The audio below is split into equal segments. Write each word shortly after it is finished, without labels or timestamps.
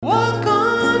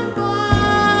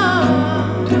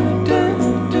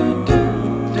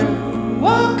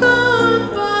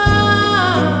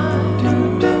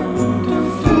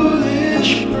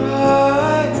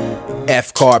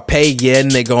Carpe, yeah,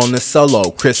 nigga on the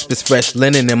solo. Crisp as fresh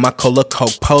linen in my Cola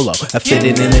Coke Polo. I fit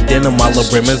it in the denim while the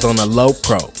brim is on a low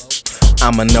pro.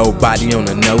 I'm a nobody on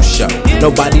a no-show.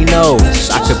 Nobody knows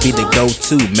I could be the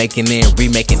go-to, making and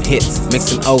remaking hits,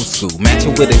 mixing old school,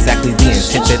 matching with exactly the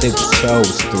intent that it was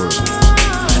chose through.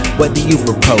 What do you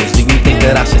propose? Do you think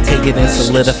that I should take it and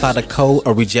solidify the code,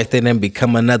 or reject it and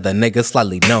become another nigga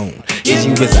slightly known? Is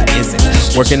you as I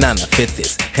isn't, working on the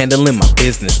fittest, handling my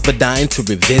business, but dying to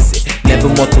revisit. Never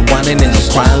more to whining and no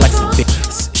crying like some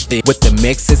bitches. With the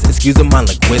mixes, excusing my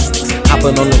linguistics.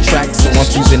 Hopping on the track, so I'm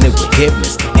fusing it with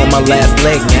hypnosis. On my last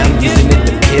leg, now I'm using it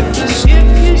to pivot.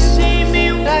 If you see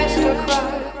me, that's to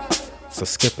cry. So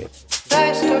skip it.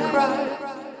 That's to cry.